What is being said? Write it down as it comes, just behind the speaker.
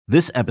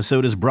This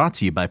episode is brought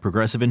to you by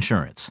Progressive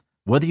Insurance.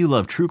 Whether you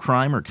love true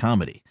crime or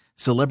comedy,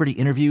 celebrity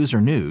interviews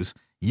or news,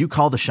 you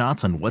call the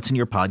shots on what's in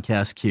your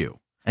podcast queue.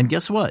 And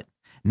guess what?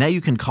 Now you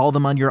can call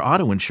them on your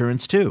auto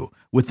insurance too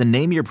with the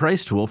Name Your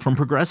Price tool from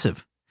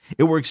Progressive.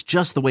 It works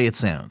just the way it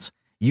sounds.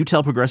 You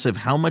tell Progressive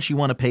how much you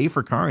want to pay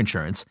for car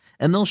insurance,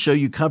 and they'll show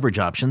you coverage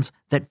options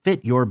that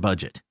fit your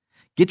budget.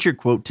 Get your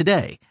quote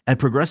today at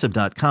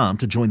Progressive.com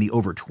to join the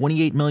over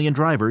 28 million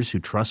drivers who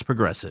trust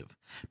Progressive.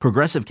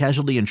 Progressive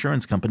Casualty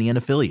Insurance Company and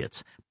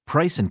Affiliates.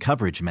 Price and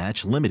coverage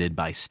match limited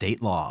by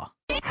state law.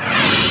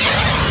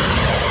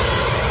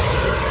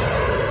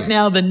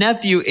 Now the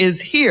nephew is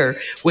here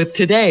with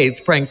today's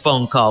prank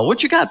phone call.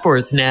 What you got for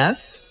us, Nev?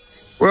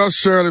 Well,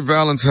 Shirley,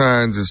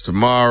 Valentine's is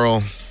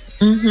tomorrow.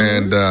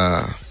 And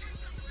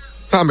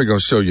Tommy gonna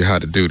show you how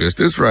to do this.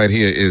 This right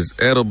here is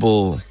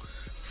edible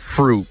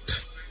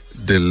fruit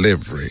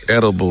delivery.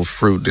 Edible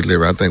fruit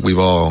delivery. I think we've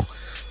all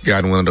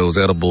gotten one of those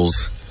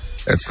edibles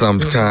at some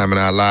time in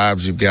our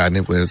lives. You've gotten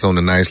it where it's on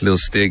a nice little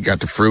stick, got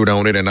the fruit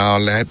on it and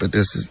all that, but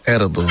this is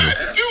edible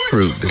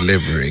fruit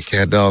delivery.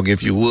 Cat dog,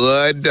 if you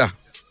would.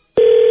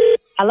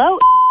 Hello,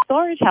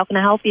 storage. How can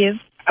I help you?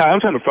 Hi,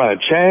 I'm trying to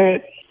find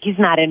Chad. He's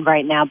not in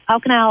right now. How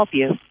can I help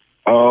you?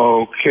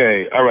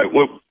 Okay. All right.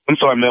 Well, I'm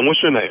sorry, man.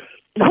 What's your name?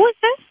 Who is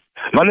this?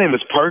 My name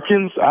is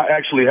Perkins. I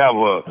actually have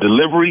a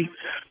delivery,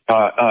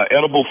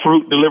 edible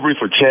fruit delivery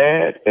for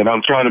Chad, and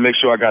I'm trying to make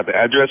sure I got the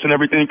address and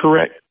everything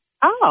correct.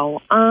 Oh,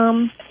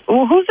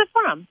 well, who's it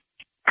from?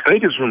 I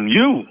think it's from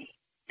you.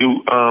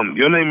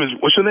 Your name is,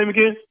 what's your name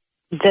again?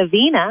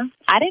 Davina.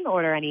 I didn't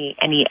order any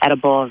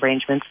edible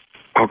arrangements.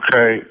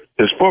 Okay.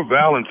 It's for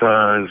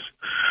Valentine's.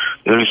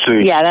 Let me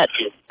see. Yeah,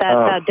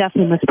 that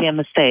definitely must be a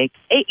mistake.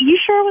 You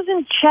sure it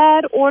wasn't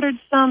Chad ordered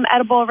some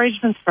edible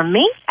arrangements for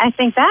me? I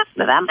think that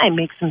might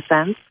make some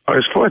sense. Oh,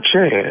 it's for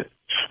Chad.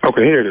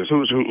 Okay, here it is.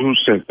 Who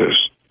sent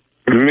this?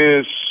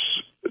 Miss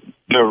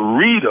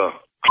Dorita.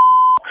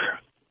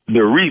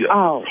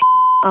 Dorita.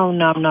 Oh,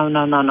 no.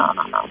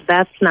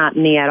 That's not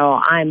me at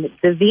all. I'm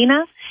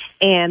Davina,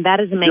 and that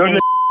doesn't make any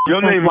sense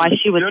why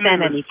she would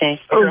send anything.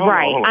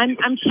 Right.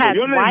 I'm Chad's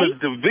your name wife. is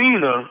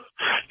Davina,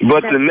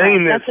 but the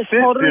name that's a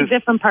totally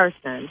different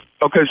person.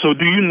 Okay, so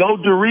do you know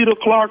Dorita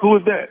Clark? Who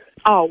is that?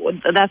 Oh,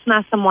 that's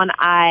not someone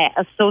I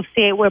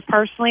associate with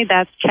personally.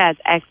 That's Chad's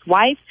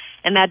ex-wife,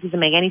 and that doesn't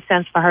make any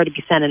sense for her to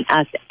be sending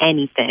us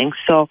anything.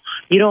 So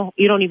you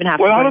don't even have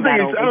to. Well, I don't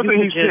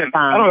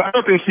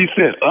think she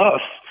sent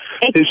us.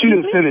 If she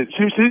didn't send it.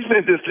 She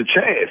sent this to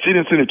Chad. She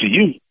didn't send it to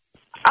you.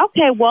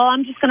 Okay, well,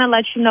 I'm just going to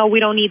let you know we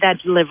don't need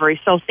that delivery.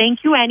 So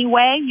thank you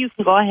anyway. You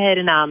can go ahead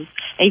and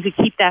you can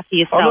keep that for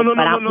yourself.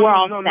 We're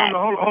all set.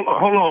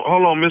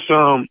 Hold on, Miss.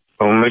 I'm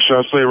gonna make sure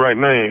I say the right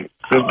name.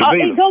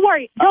 Don't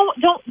worry.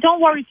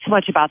 Don't worry too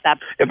much about that.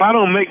 If I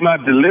don't make my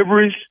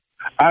deliveries,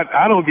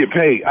 I don't get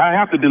paid. I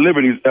have to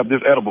deliver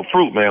this edible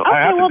fruit, man.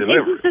 I have to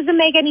deliver. This doesn't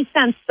make any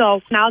sense.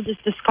 So I'll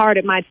just discard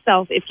it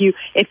myself if you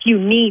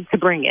need to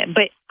bring it.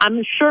 But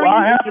I'm sure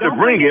I have to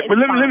bring it. But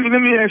let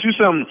me ask you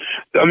something.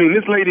 I mean,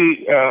 this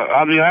lady.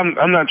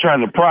 I'm not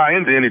trying to pry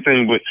into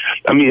anything, but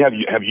I mean,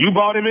 have you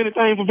bought him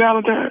anything for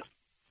Valentine's?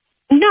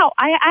 No,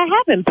 I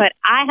haven't. But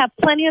I have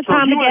plenty of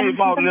time to get him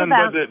something.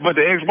 But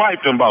the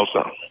ex-wife done bought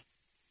something.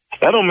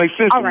 That don't make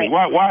sense to me.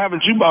 Why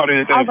haven't you bought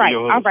anything for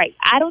your husband? All right.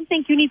 I don't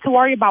think you need to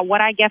worry about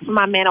what I get for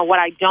my man or what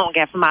I don't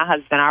get for my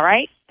husband, all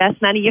right? That's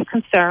none of your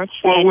concern.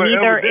 Well,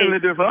 evidently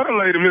this other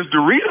lady, Miss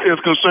Dorita, is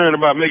concerned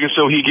about making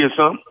sure he gets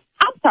something.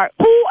 I'm sorry.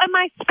 Who am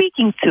I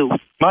speaking to?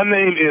 My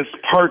name is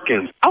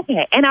Perkins.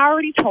 Okay, and I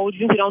already told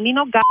you we don't need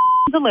no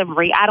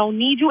delivery. I don't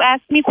need you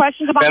asking me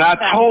questions about my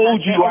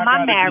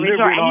marriage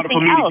or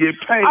anything else. To get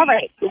paid. All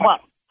right,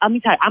 well, let me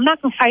tell you, I'm not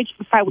going to fight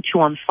with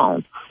you on the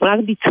phone. We're not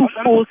going to be two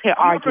fools here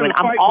arguing.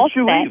 I'm all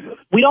set. Either.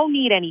 We don't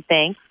need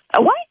anything.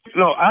 What?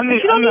 No, You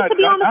don't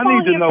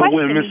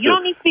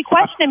need to be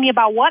questioning me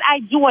about what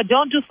I do or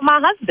don't do for my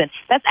husband.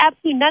 That's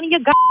absolutely none of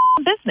your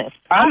business.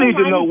 I need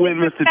to know when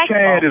Mr.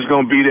 Chad is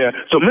going to be there.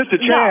 So Mr.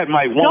 Chad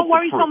might want. Don't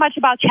worry so much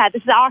about Chad.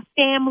 This is our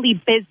family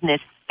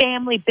business.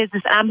 And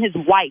I'm his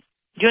wife.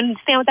 Do you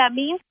understand what that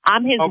means?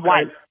 I'm his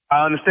wife.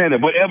 I understand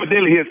that, but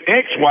evidently his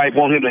ex-wife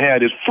wants him to have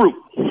this fruit.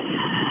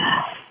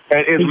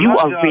 And you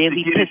are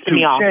really pissing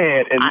me off.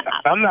 Chad, and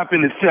I'm not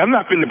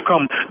going to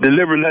come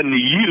deliver nothing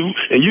to you,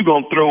 and you're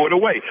going to throw it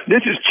away.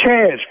 This is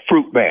Chad's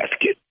fruit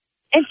basket.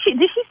 And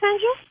did she send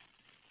you?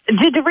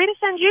 Did Dorita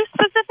send you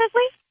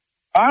specifically?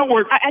 I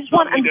just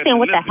want to understand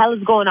what the hell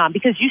is going on,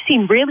 because you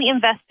seem really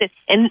invested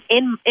in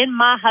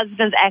my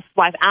husband's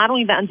ex-wife. I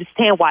don't even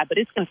understand why, but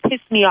it's going to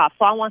piss me off,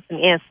 so I want some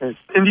answers.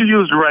 And you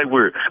used the right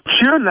word.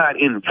 You're not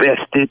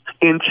invested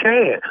in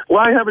Chad.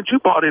 Why haven't you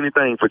bought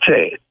anything for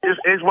Chad?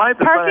 His wife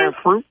is buying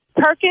fruit.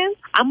 Perkins,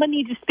 I'm going to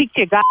need you to speak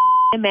to your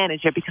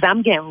manager, because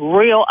I'm getting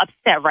real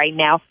upset right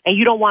now, and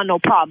you don't want no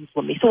problems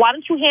with me. So why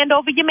don't you hand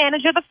over your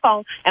manager the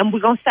phone, and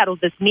we're going to settle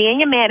this, me and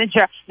your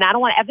manager, and I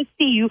don't want to ever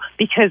see you,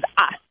 because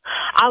I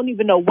don't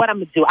even know what I'm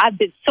going to do. I've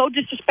been so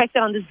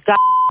disrespected on this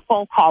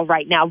phone call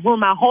right now.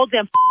 Ruin my whole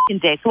damn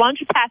day. So why don't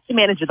you pass your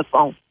manager the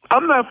phone?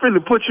 I'm not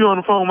finna put you on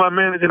the phone with my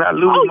manager and I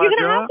lose my job. Oh, you're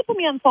going to have to put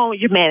me on the phone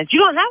with your manager. You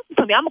don't have to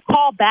put me. I'm going to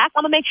call back.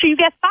 I'm going to make sure you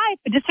get fired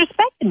for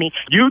disrespecting me.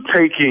 You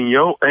taking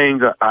your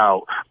anger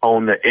out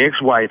on the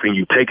ex-wife and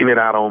you taking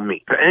it out on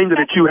me. The anger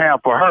that you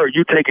have for her,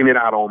 you taking it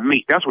out on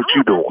me. That's what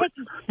you doing.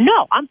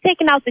 No, I'm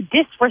taking out the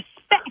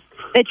disrespect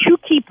that you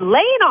keep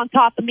laying on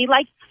top of me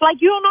like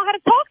you don't know how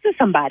to talk to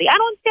somebody. I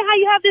don't understand how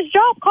you have this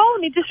job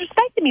calling me,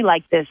 disrespecting me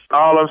like this.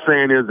 All I'm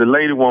saying is the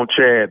lady want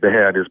Chad to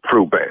have this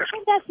fruit basket.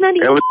 And that's none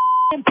of your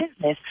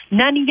business.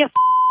 None of your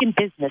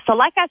business. So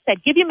like I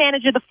said, give your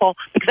manager the phone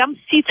because I'm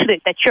going to see to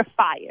it that you're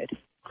fired.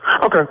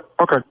 Okay.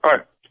 All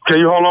right. Can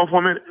you hold on for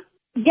a minute?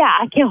 Yeah,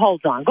 I can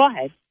hold on. Go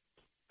ahead.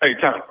 Hey,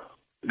 Tom,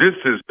 this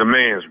is the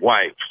man's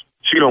wife.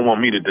 She don't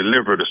want me to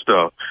deliver the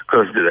stuff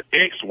because the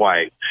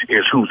ex-wife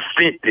is who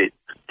sent it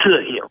to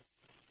him.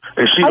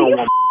 And she don't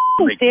want me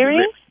to make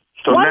serious?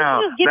 So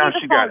now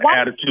she got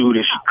attitude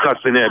and she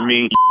cussing at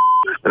me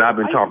and I've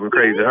been talking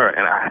crazy to her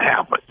and I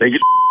haven't. They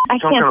get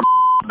some kind of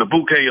the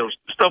bouquet of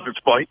stuff is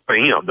for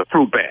him, the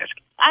fruit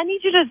basket. I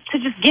need you to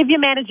just give your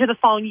manager the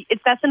phone. If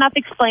that's enough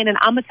explaining,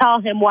 I'm going to tell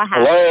him what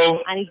happened.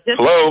 Hello? I need just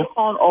to the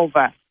phone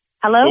over.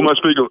 Hello? Who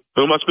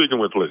am I speaking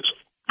with, please?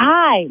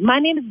 Hi, my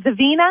name is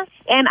Davina,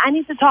 and I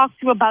need to talk to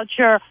you about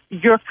your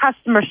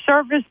customer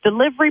service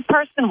delivery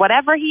person,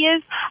 whatever he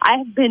is. I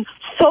have been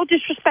so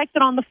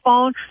disrespected on the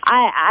phone.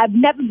 I've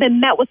never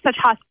been met with such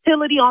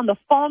hostility on the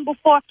phone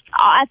before.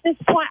 At this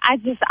point, I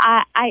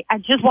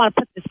just want to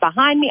put this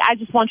behind me. I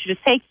just want you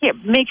to take care,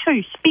 make sure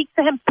you speak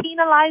to him,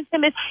 penalize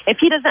him if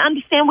he doesn't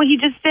understand what he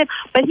just did.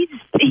 But he's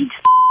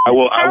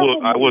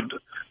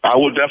I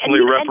will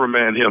definitely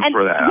reprimand him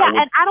for that. Yeah,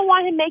 and I don't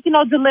want him making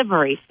no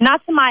delivery.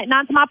 Not to my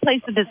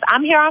place of business.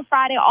 I'm here on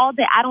Friday all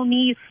day. I don't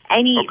need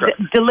any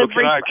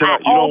delivery. So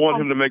you don't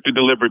want him to make the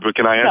delivery, but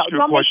can I ask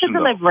you a question? No,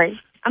 don't make the delivery.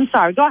 I'm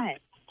sorry. Go ahead.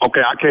 Okay,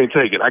 I can't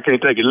take it.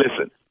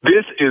 Listen,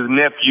 this is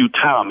nephew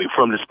Tommy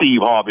from the Steve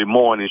Harvey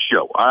Morning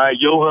Show. All right,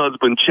 your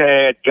husband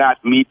Chad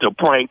got me to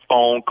prank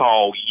phone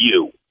call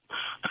you.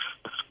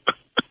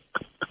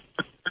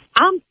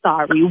 I'm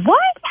sorry.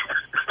 What?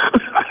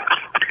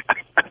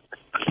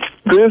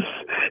 This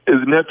is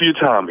nephew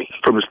Tommy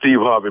from the Steve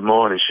Harvey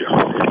Morning Show.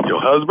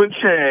 Your husband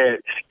Chad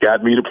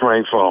got me to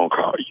prank phone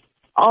call you.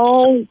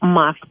 Oh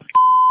my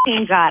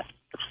God!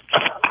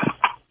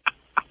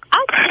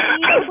 I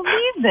can't even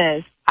believe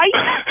this. Are you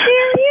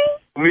serious?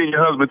 Me and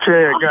your husband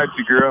Chad got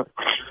you, girl.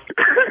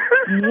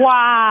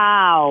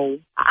 Wow!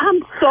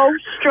 I'm so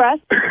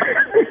stressed.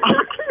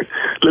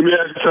 Let me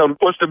ask you something.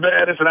 What's the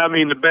baddest, and I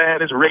mean the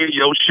baddest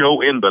radio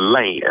show in the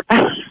land?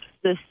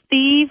 The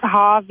Steve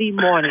Harvey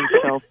Morning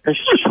Show, for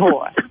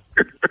sure.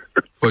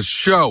 For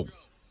sure.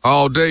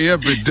 All day,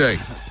 every day.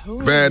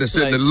 Baddest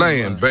in the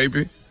land,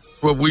 baby.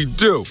 That's what we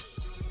do.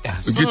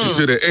 Yes. We get you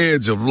to the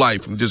edge of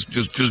life and just.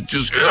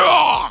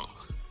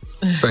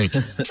 Thank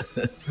you.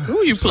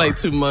 Ooh, you play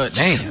too much.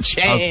 Damn,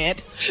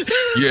 Chad.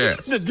 Yeah.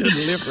 The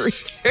delivery.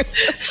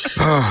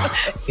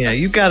 Yeah,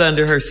 you got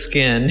under her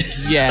skin.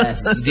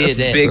 Yes, did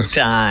that. Big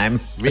time.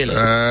 Really.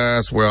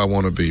 That's where I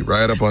want to be.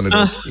 Right up under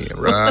that skin.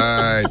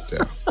 Right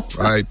there.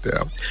 Right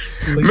there.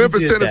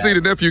 Memphis, Tennessee,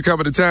 the nephew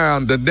coming to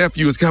town. The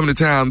nephew is coming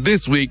to town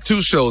this week.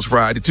 2 shows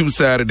Friday, 2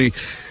 Saturday.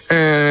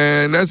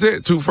 And that's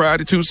it. 2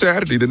 Friday, 2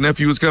 Saturday. The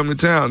nephew is coming to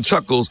town.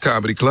 Chuckles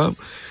Comedy Club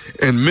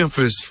in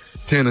Memphis,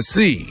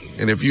 Tennessee.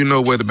 And if you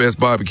know where the best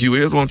barbecue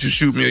is, won't you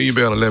shoot me an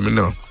email and let me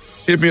know.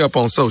 Hit me up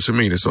on social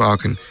media so I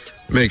can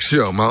make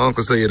sure. My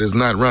uncle say it is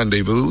not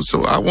rendezvous,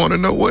 so I want to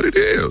know what it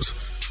is.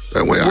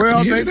 That way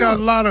they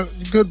got a lot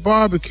of good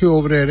barbecue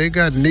over there. They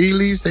got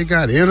Neely's, they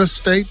got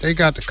Interstate, they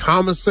got the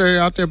commissary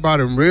out there by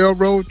the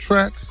railroad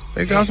tracks.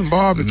 They got some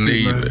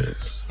barbecue, man.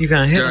 You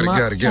gotta hit them up,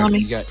 Got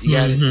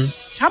it.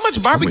 How much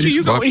barbecue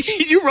you gonna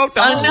eat? You wrote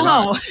the whole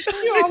lot.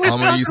 I'm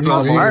gonna eat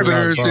some on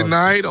Thursday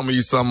night. I'm gonna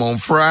eat some on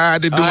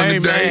Friday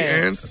during the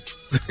day, and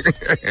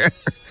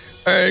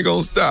I ain't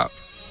gonna stop.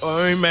 Oh,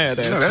 I ain't mad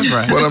at you. That's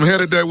right. But I'm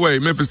headed that way.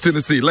 Memphis,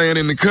 Tennessee. Laying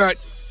in the cut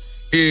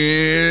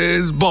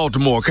is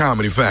Baltimore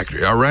Comedy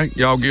Factory. All right,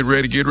 y'all get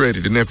ready.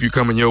 The nephew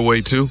coming your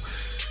way too,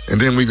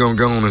 and then we gonna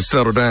go on and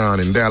settle down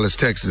in Dallas,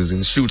 Texas,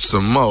 and shoot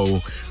some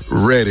more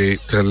Ready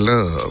to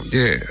Love.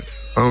 Yes.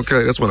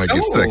 Okay, that's when I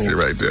get sexy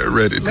right there.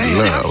 Ready to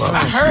love.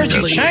 I heard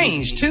you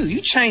changed, too.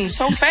 You changed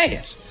so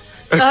fast.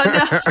 No,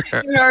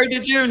 you heard the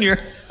Junior.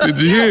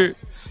 Did you hear it?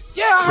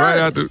 Yeah,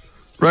 I heard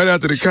Right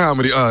after the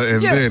comedy,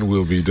 then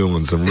we'll be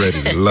doing some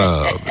Ready to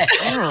Love.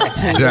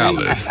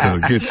 Dallas, so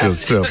get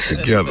yourself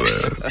together.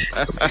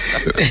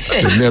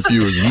 The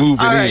nephew is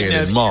moving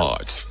in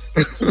March.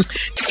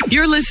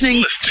 You're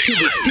listening to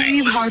the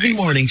Steve Harvey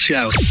Morning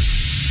Show.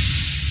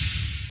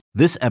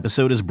 This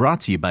episode is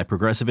brought to you by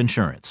Progressive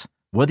Insurance.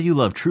 Whether you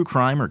love true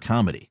crime or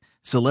comedy,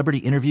 celebrity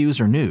interviews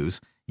or news,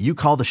 you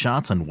call the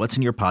shots on what's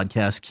in your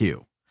podcast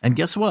queue. And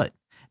guess what?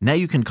 Now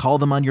you can call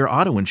them on your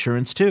auto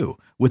insurance too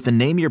with the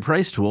Name Your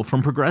Price tool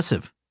from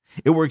Progressive.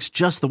 It works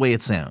just the way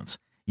it sounds.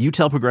 You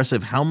tell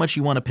Progressive how much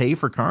you want to pay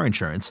for car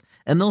insurance,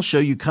 and they'll show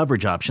you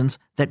coverage options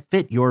that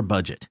fit your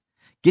budget.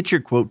 Get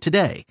your quote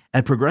today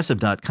at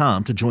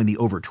Progressive.com to join the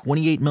over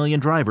 28 million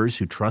drivers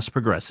who trust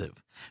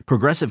Progressive.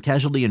 Progressive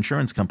Casualty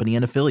Insurance Company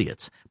and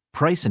Affiliates.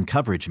 Price and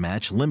coverage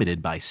match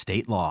limited by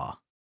state law.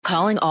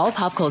 Calling all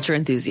pop culture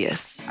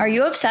enthusiasts. Are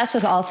you obsessed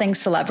with all things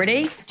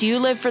celebrity? Do you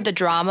live for the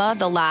drama,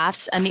 the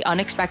laughs, and the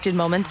unexpected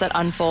moments that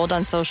unfold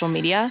on social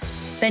media?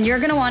 Then you're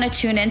going to want to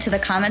tune in to the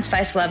Comments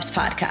by Celebs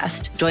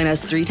podcast. Join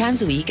us 3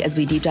 times a week as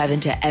we deep dive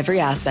into every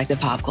aspect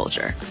of pop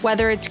culture.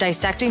 Whether it's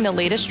dissecting the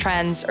latest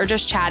trends or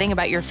just chatting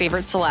about your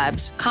favorite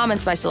celebs,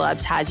 Comments by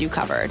Celebs has you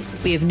covered.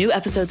 We have new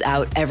episodes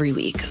out every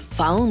week.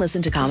 Follow and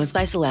listen to Comments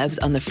by Celebs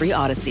on the free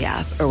Odyssey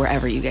app or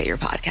wherever you get your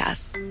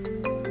podcasts.